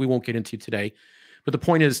way that we won't get into today. But the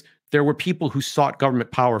point is, there were people who sought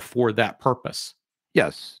government power for that purpose.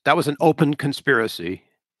 Yes, that was an open conspiracy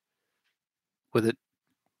with it.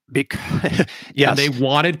 Because, yes. And they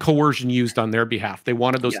wanted coercion used on their behalf. They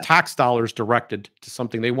wanted those Yes. tax dollars directed to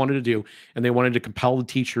something they wanted to do, and they wanted to compel the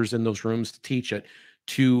teachers in those rooms to teach it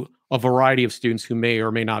to a variety of students who may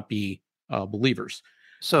or may not be believers.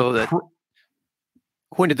 So that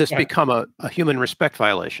when did this become a human respect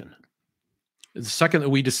violation? The second that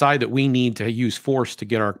we decide that we need to use force to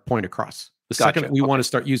get our point across. The second that we want to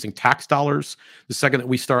start using tax dollars, the second that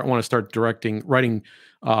we want to start writing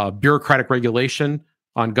bureaucratic regulation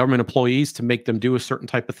on government employees to make them do a certain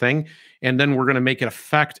type of thing, and then we're going to make it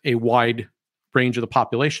affect a wide range of the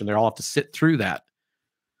population. They all have to sit through that.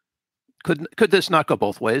 Could this not go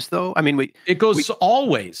both ways, though? I mean, it goes all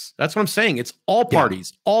ways. That's what I'm saying. It's all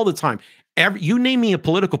parties, all the time. You name me a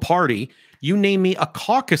political party, you name me a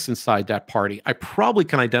caucus inside that party, I probably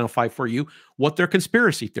can identify for you what their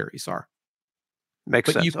conspiracy theories are.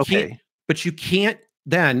 Makes sense. But you can't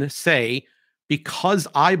then say, because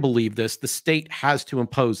I believe this, the state has to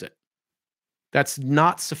impose it. That's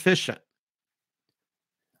not sufficient.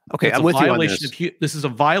 Okay, I'm with you on this. This is a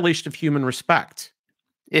violation of human respect.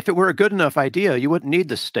 If it were a good enough idea, you wouldn't need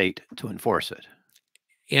the state to enforce it.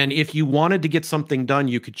 And if you wanted to get something done,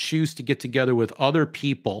 you could choose to get together with other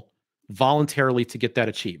people voluntarily to get that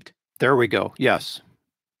achieved. There we go. Yes.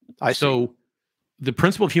 So the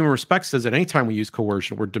principle of human respect says that anytime we use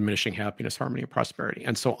coercion, we're diminishing happiness, harmony, and prosperity.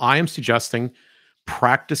 And so I am suggesting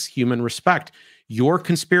practice human respect. Your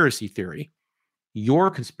conspiracy theory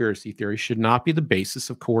should not be the basis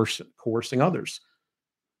of coercing others.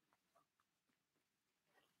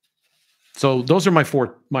 So those are my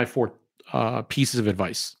four pieces of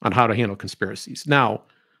advice on how to handle conspiracies. Now,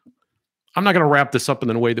 I'm not going to wrap this up in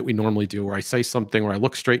the way that we normally do, where I say something, where I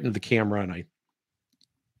look straight into the camera and I,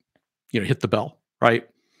 hit the bell, right?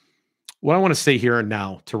 What I want to say here and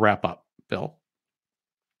now to wrap up, Bill,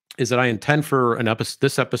 is that I intend for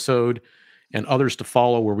this episode and others to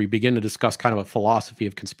follow, where we begin to discuss kind of a philosophy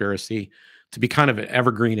of conspiracy, to be kind of an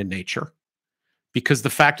evergreen in nature. Because the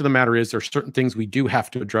fact of the matter is, there are certain things we do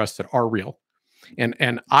have to address that are real.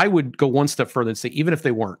 And I would go one step further and say, even if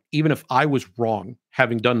they weren't, even if I was wrong,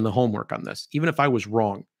 having done the homework on this, even if I was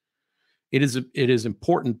wrong, it is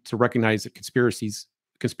important to recognize that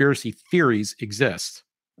conspiracy theories exist.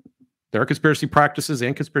 There are conspiracy practices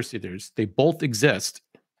and conspiracy theories. They both exist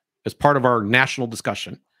as part of our national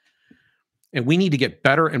discussion. And we need to get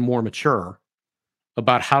better and more mature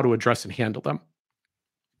about how to address and handle them.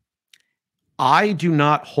 I do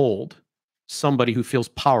not hold somebody who feels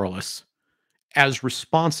powerless as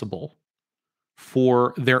responsible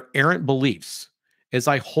for their errant beliefs as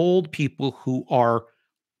I hold people who are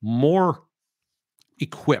more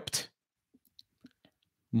equipped,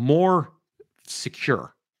 more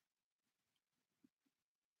secure.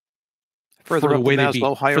 Further up the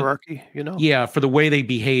Maslow hierarchy, Yeah, for the way they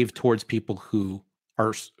behave towards people who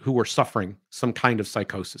are suffering some kind of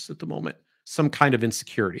psychosis at the moment, some kind of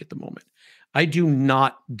insecurity at the moment. I do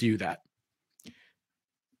not do that.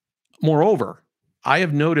 Moreover, I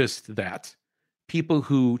have noticed that people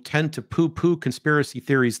who tend to poo-poo conspiracy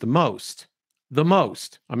theories the most,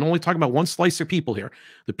 I'm only talking about one slice of people here,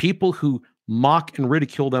 the people who mock and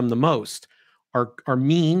ridicule them the most are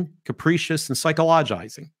mean, capricious, and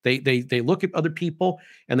psychologizing. They look at other people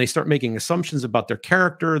and they start making assumptions about their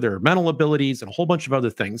character, their mental abilities, and a whole bunch of other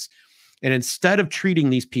things. And instead of treating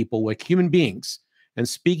these people like human beings and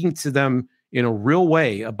speaking to them in a real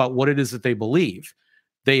way about what it is that they believe,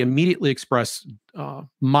 they immediately express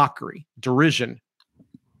mockery, derision,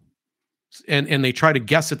 and they try to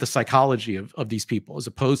guess at the psychology of these people as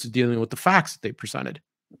opposed to dealing with the facts that they presented.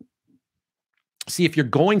 See, if you're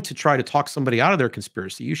going to try to talk somebody out of their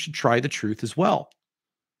conspiracy, you should try the truth as well.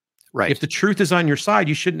 Right. If the truth is on your side,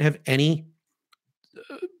 you shouldn't have any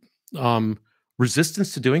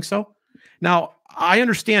resistance to doing so. Now, I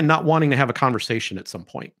understand not wanting to have a conversation at some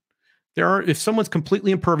point. If someone's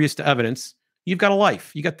completely impervious to evidence, you've got a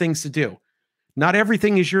life. You got things to do. Not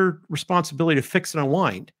everything is your responsibility to fix and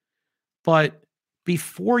unwind. But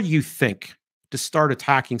before you think to start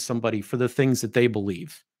attacking somebody for the things that they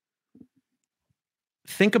believe,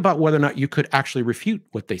 think about whether or not you could actually refute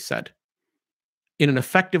what they said in an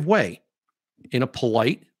effective way, in a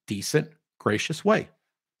polite, decent, gracious way.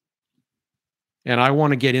 And I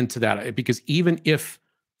want to get into that because even if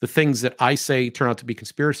the things that I say turn out to be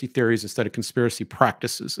conspiracy theories instead of conspiracy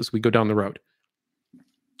practices as we go down the road,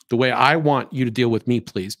 the way I want you to deal with me,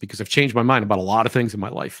 please, because I've changed my mind about a lot of things in my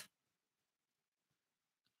life.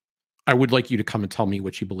 I would like you to come and tell me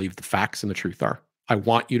what you believe the facts and the truth are. I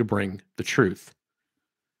want you to bring the truth.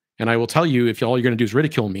 And I will tell you, if all you're going to do is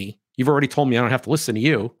ridicule me, you've already told me I don't have to listen to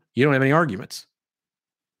you. You don't have any arguments.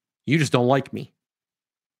 You just don't like me.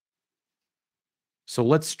 So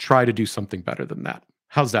let's try to do something better than that.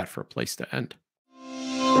 How's that for a place to end?